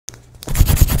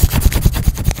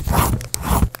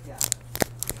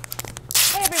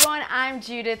I'm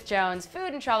Judith Jones,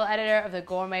 food and travel editor of the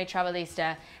Gourmet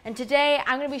Travelista, and today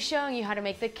I'm going to be showing you how to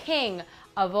make the king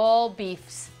of all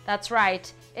beefs. That's right,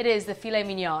 it is the filet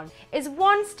mignon. It's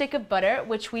one stick of butter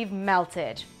which we've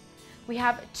melted. We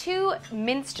have 2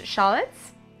 minced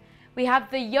shallots. We have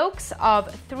the yolks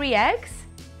of 3 eggs.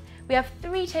 We have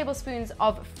 3 tablespoons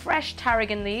of fresh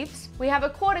tarragon leaves. We have a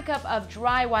 1/4 cup of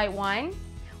dry white wine.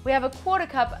 We have a 1/4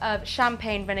 cup of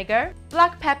champagne vinegar,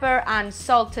 black pepper and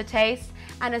salt to taste,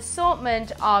 an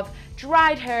assortment of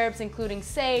dried herbs including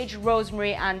sage,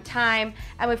 rosemary and thyme,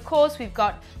 and of course we've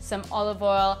got some olive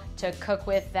oil to cook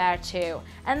with there too.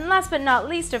 And last but not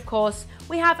least, of course,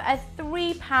 we have a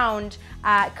 3-pound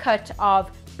cut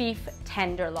of beef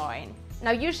tenderloin.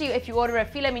 Now usually if you order a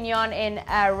filet mignon in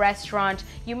a restaurant,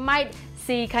 you might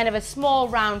see kind of a small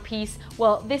round piece.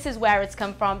 Well, this is where it's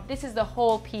come from. This is the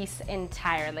whole piece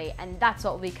entirely, and that's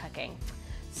what we'll be cooking.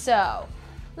 So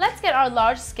let's get our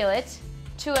large skillet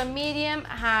to a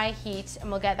medium-high heat,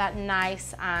 and we'll get that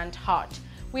nice and hot.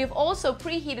 We have also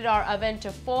preheated our oven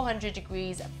to 400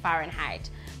 degrees Fahrenheit.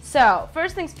 So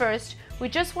first things first, we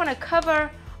just want to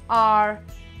cover our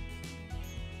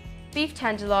beef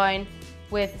tenderloin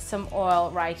with some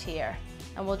oil right here,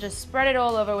 and we'll just spread it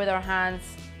all over with our hands.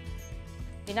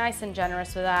 Be nice and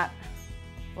generous with that.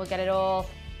 We'll get it all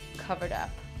covered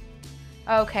up.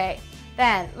 Okay,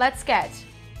 then let's get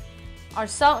our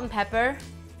salt and pepper,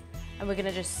 and we're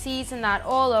gonna just season that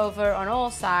all over on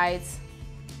all sides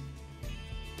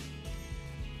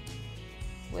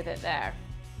with it there,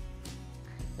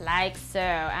 like so.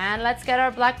 And let's get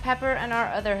our black pepper and our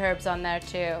other herbs on there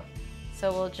too.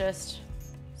 So we'll just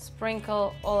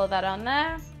sprinkle all of that on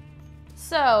there.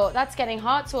 So that's getting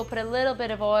hot, so we'll put a little bit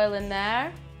of oil in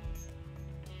there.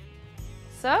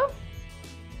 So,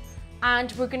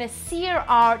 and we're gonna sear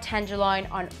our tenderloin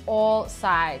on all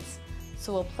sides.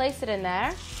 So we'll place it in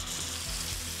there.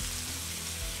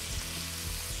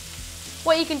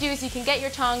 What you can do is you can get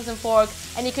your tongs and fork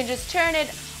and you can just turn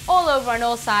it all over on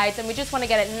all sides, and we just wanna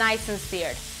get it nice and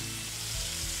seared.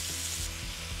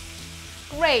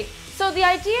 Great. So the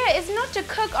idea is not to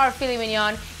cook our filet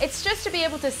mignon, it's just to be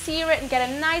able to sear it and get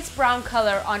a nice brown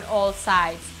color on all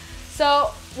sides.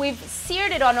 So we've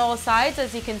seared it on all sides,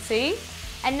 as you can see,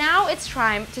 and now it's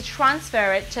time to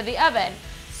transfer it to the oven.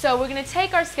 So we're gonna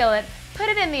take our skillet, put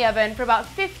it in the oven for about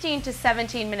 15 to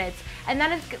 17 minutes, and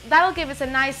that'll give us a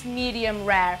nice medium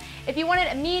rare. If you want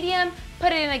it a medium,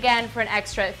 put it in again for an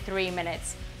extra 3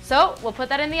 minutes. So we'll put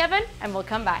that in the oven and we'll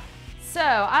come back.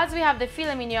 So as we have the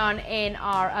filet mignon in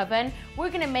our oven, we're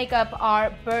gonna make up our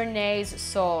béarnaise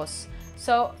sauce.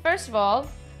 So first of all,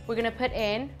 we're gonna put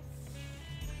in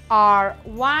our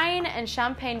wine and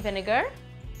champagne vinegar,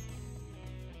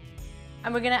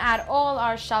 and we're gonna add all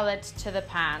our shallots to the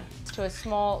pan, to a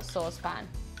small saucepan.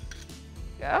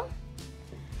 Go.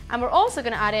 And we're also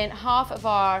gonna add in half of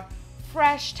our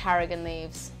fresh tarragon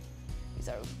leaves. These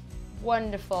are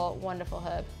wonderful, wonderful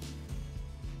herb.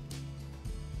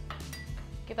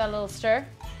 Give that a little stir.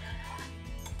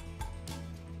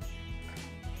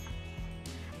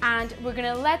 And we're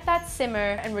gonna let that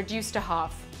simmer and reduce to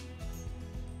half.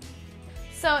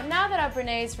 So now that our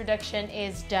béarnaise reduction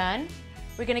is done,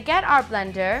 we're gonna get our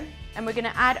blender and we're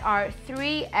gonna add our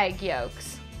 3 egg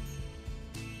yolks.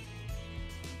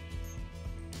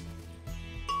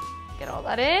 Get all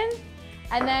that in.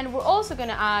 And then we're also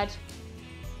gonna add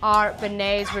our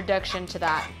béarnaise reduction to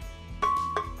that.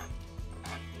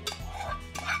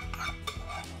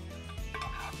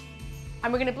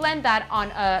 And we're gonna blend that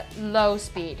on a low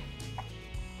speed.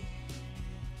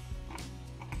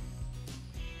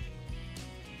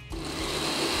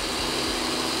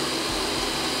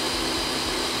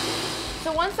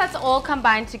 So once that's all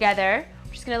combined together,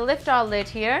 we're just gonna lift our lid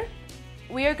here.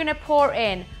 We are gonna pour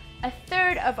in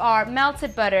 1/3 of our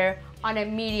melted butter on a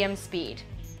medium speed.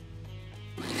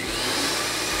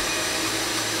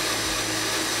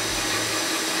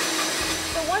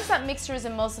 Once that mixture is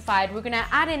emulsified, we're gonna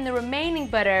add in the remaining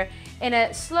butter in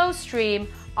a slow stream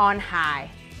on high.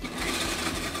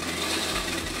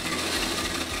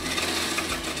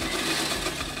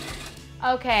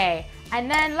 Okay,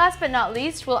 and then last but not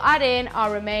least, we'll add in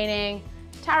our remaining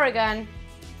tarragon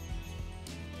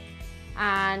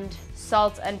and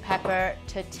salt and pepper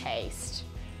to taste.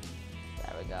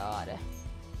 There we go, add a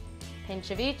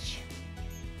pinch of each.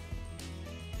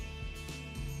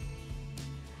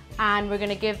 And we're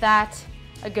gonna give that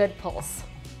a good pulse.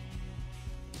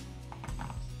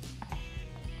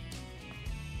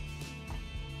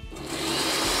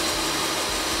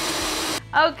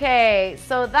 Okay,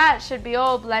 so that should be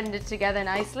all blended together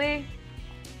nicely.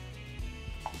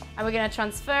 And we're gonna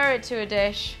transfer it to a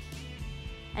dish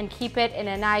and keep it in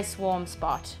a nice warm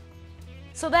spot.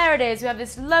 So there it is, we have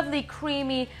this lovely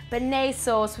creamy béarnaise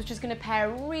sauce which is going to pair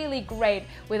really great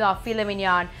with our filet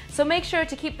mignon. So make sure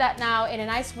to keep that now in a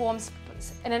nice warm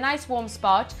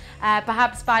spot,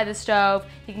 perhaps by the stove.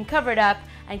 You can cover it up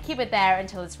and keep it there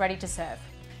until it's ready to serve.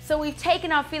 So we've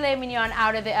taken our filet mignon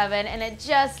out of the oven and it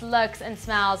just looks and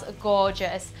smells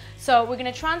gorgeous. So we're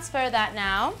going to transfer that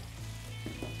now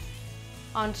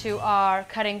onto our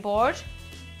cutting board.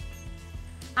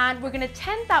 And we're going to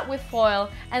tent that with foil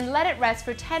and let it rest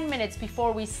for 10 minutes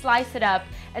before we slice it up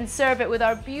and serve it with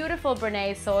our beautiful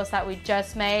béarnaise sauce that we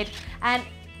just made. And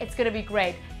it's going to be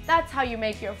great. That's how you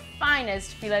make your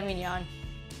finest filet mignon.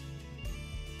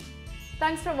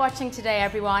 Thanks for watching today,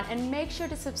 everyone, and make sure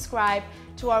to subscribe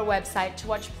to our website to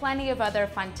watch plenty of other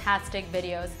fantastic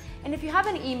videos. And if you have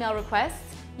any email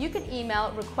requests, you can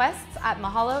email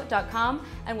requests@mahalo.com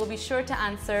and we'll be sure to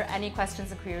answer any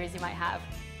questions and queries you might have.